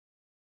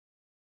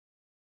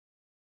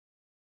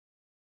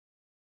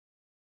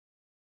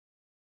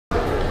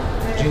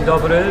Dzień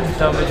dobry,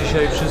 witamy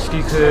dzisiaj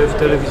wszystkich w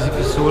telewizji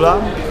Pisula.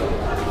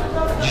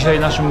 Dzisiaj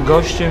naszym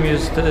gościem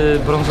jest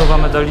brązowa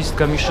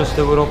medalistka Mistrzostw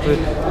Europy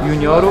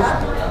Juniorów.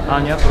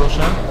 Ania,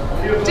 proszę.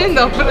 Dzień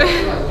dobry.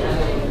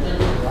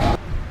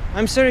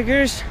 I'm sorry,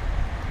 girls.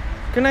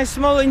 Can I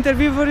small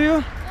interview for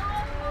you?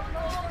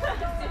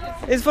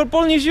 It's for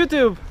Polish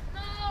YouTube.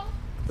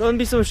 Don't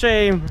be so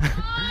shame.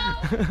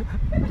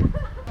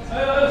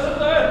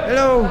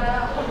 Hello.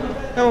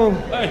 Hello.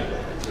 Hey.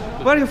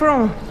 Where are you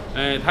from?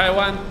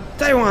 Taiwan.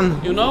 Taiwan.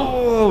 You know?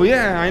 Oh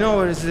yeah, I know.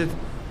 Where is it?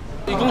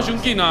 一公雄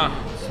劲啊！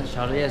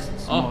小的 yes,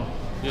 哦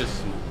small.，yes.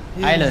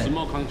 Island.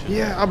 Small country.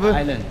 Yeah, but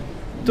Island.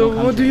 so No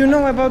what do country. you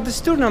know about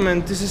this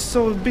tournament? This is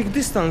so big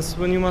distance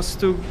when you must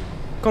to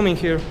coming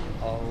here.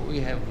 Oh, we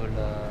have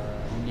the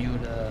new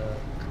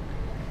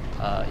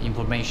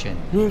information.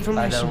 New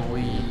information. But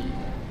we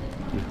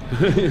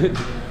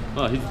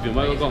啊，一边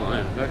麦克讲，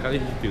哎，来家己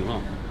一边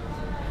吼。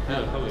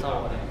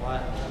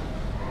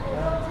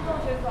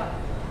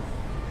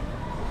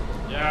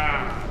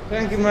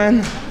Thank you,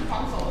 man.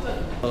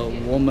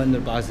 woman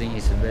boxing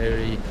is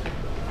very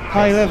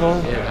High level.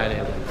 very high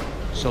level.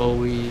 So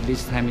we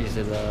this time is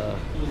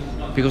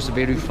because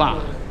very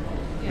far,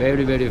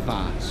 very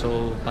far.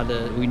 So but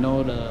we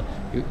know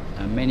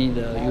many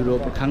the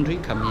Europe country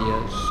come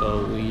here,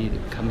 so we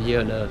come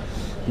here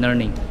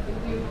learning.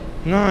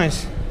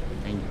 Nice.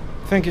 Thank you.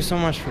 Thank you so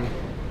much for it.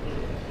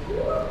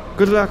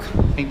 Good luck.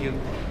 Thank you.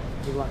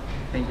 Good luck.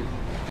 Thank you.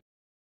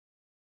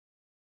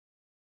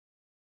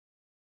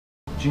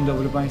 Dzień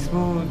dobry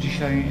Państwu.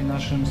 Dzisiaj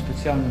naszym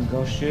specjalnym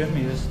gościem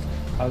jest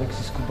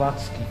Aleksis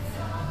Kubacki.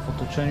 W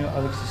otoczeniu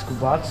Aleksis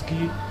Kubacki,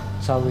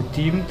 cały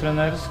team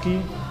trenerski,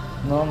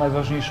 no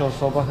najważniejsza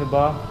osoba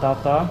chyba,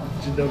 tata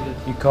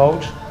i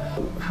coach.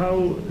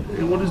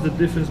 What is the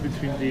difference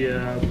between the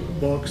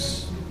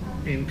boxing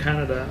in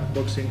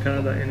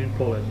Canada and in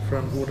Poland?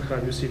 From what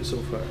have you seen so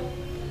far?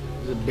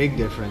 There's a big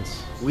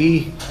difference.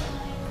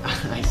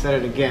 I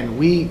said it again,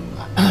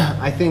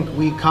 I think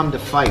we come to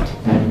fight,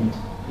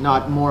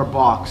 not more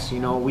box. You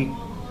know,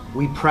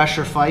 we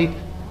pressure fight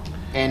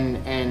and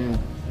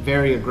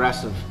very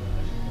aggressive.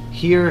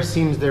 Here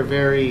seems they're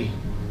very,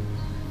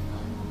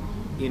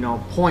 you know,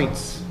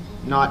 points,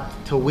 not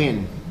to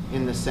win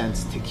in the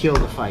sense, to kill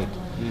the fight,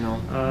 you know.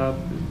 A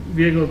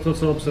Diego, to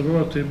co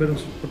obserwował tutaj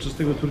będąc podczas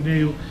tego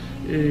turnieju,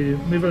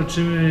 my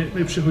walczymy,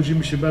 my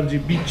przychodzimy się bardziej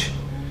bić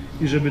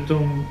i żeby tą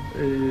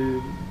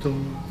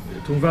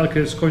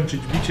walkę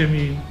skończyć biciem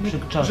i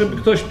żeby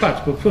ktoś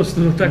padł po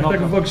prostu.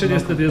 Tak w boksie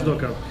niestety jest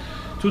knockout.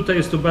 Tutaj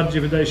jest to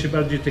bardziej, wydaje się,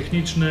 bardziej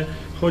techniczne.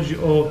 Chodzi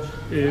o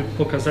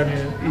pokazanie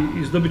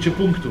i zdobycie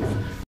punktów.